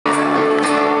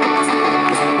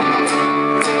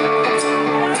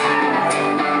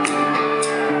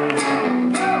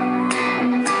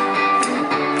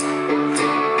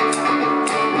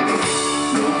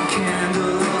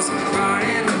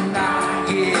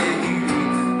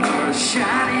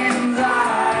shining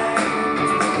light.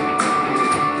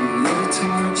 Little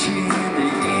torch in the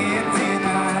empty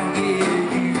night.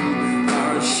 Yeah, you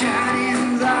are a shining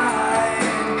light.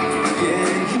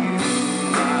 Yeah, you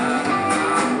are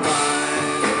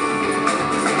light.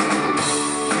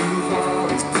 You've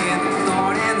always been the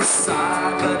thorn in the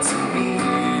side, but to me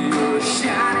you're a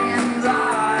shining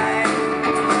light.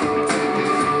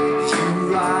 You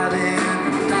ride in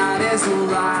the night as a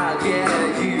light.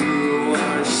 Yeah, you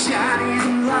are a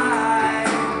shining light.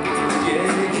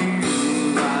 Yeah, you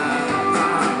are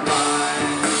my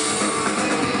light.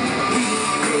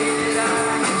 Heated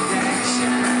our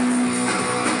connection,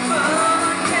 full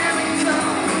of chemical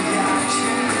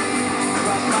reaction,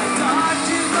 brought by dark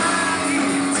divine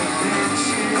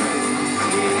intervention.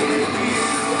 Yeah, you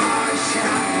are a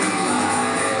shining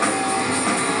light.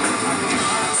 A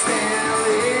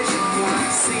constellation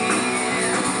once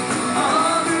seen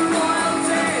over Royal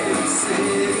Day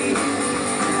City.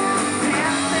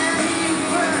 Bethany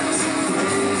burns so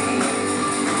pretty.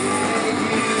 Yeah,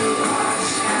 you are a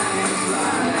shining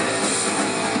light.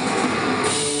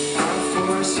 Our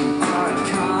force, you are a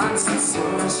constant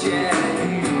source. Yeah,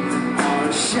 you are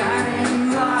a shining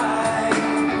light.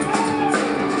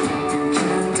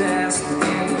 Incandescent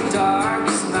in the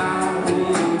darkest night. Oh,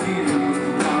 you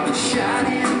are a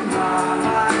shining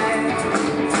light.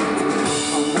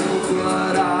 A little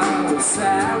blood I would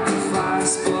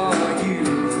sacrifice for